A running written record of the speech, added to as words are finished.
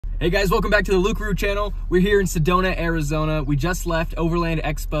Hey guys, welcome back to the Luke Rue channel. We're here in Sedona, Arizona. We just left Overland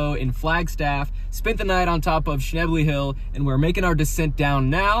Expo in Flagstaff, spent the night on top of Schnebly Hill, and we're making our descent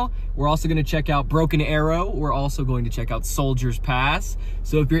down now. We're also gonna check out Broken Arrow. We're also going to check out Soldier's Pass.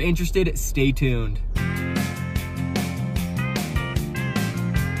 So if you're interested, stay tuned.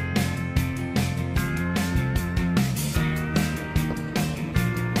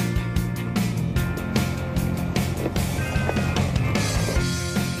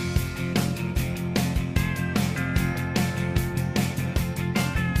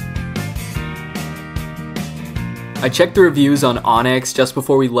 I checked the reviews on Onyx just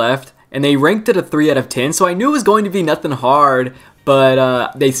before we left, and they ranked it a 3 out of 10, so I knew it was going to be nothing hard,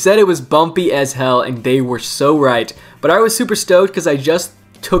 but they said it was bumpy as hell, and they were so right. But I was super stoked because I just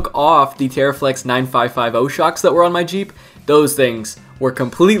took off the TerraFlex 9550 shocks that were on my Jeep. Those things were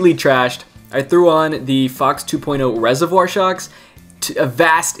completely trashed. I threw on the Fox 2.0 reservoir shocks. A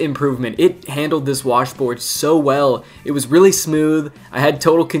vast improvement. It handled this washboard so well. It was really smooth. I had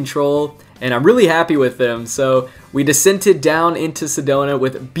total control, and I'm really happy with them. So we descended down into Sedona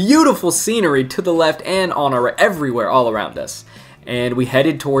with beautiful scenery to the left and on our everywhere all around us. And we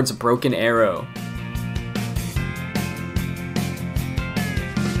headed towards Broken Arrow.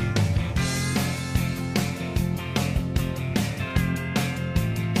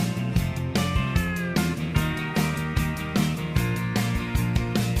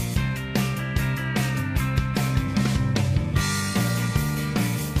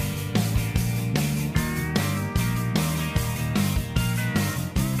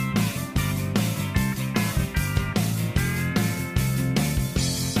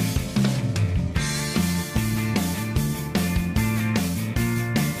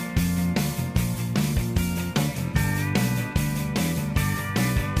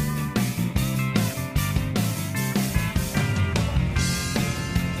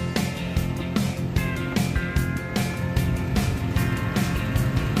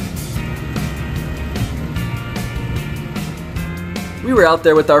 We were out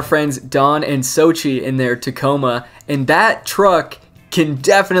there with our friends Don and Sochi in their Tacoma, and that truck can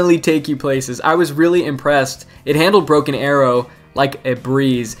definitely take you places. I was really impressed. It handled Broken Arrow like a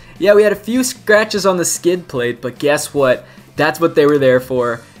breeze. Yeah, we had a few scratches on the skid plate, but guess what? That's what they were there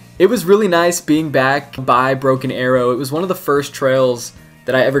for. It was really nice being back by Broken Arrow. It was one of the first trails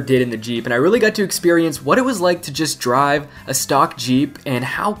that I ever did in the Jeep, and I really got to experience what it was like to just drive a stock Jeep and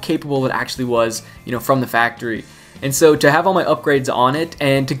how capable it actually was, you know, from the factory. And so to have all my upgrades on it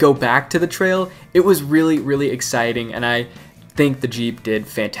and to go back to the trail, it was really, really exciting, and I think the Jeep did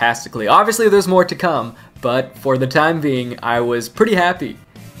fantastically. Obviously there's more to come, but for the time being, I was pretty happy.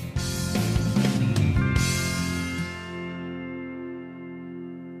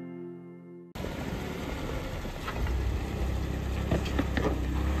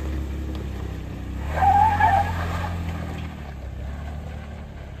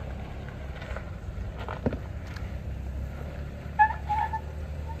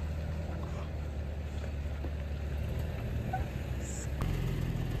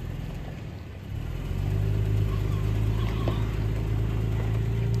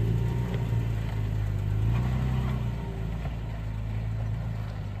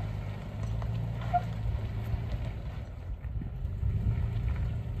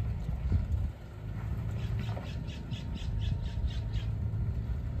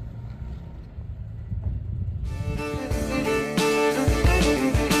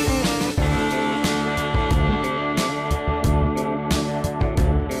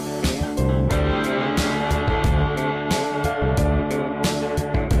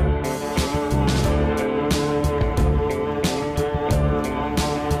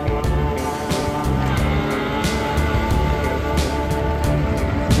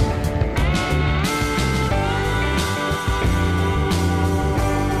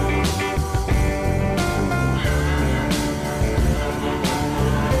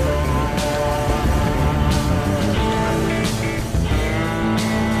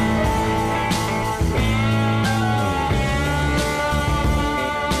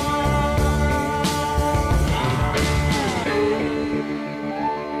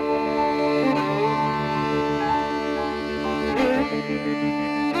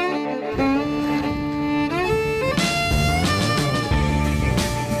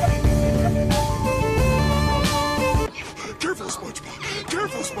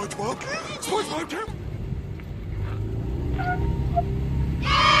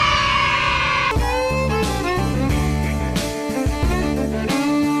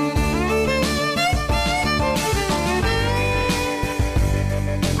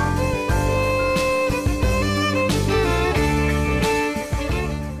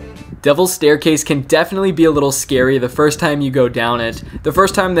 Devil's Staircase can definitely be a little scary the first time you go down it. The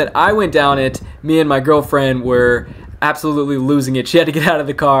first time that I went down it, me and my girlfriend were absolutely losing it. She had to get out of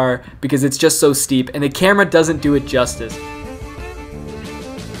the car because it's just so steep, and the camera doesn't do it justice.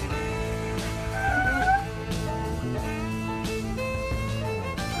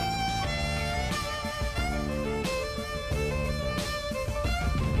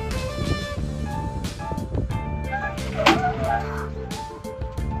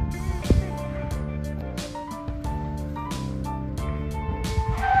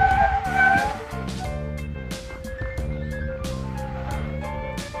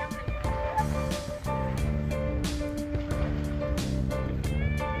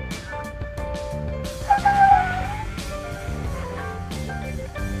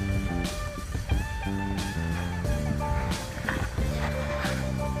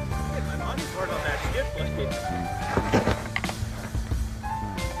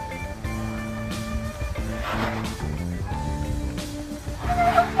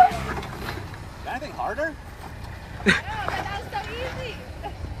 Anything harder? No, that was so easy.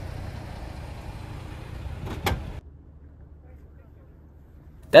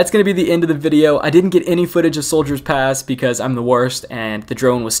 That's going to be the end of the video. I didn't get any footage of Soldier's Pass because I'm the worst and the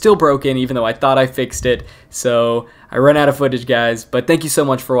drone was still broken even though I thought I fixed it. So I ran out of footage, guys. But thank you so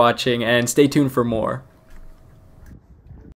much for watching and stay tuned for more.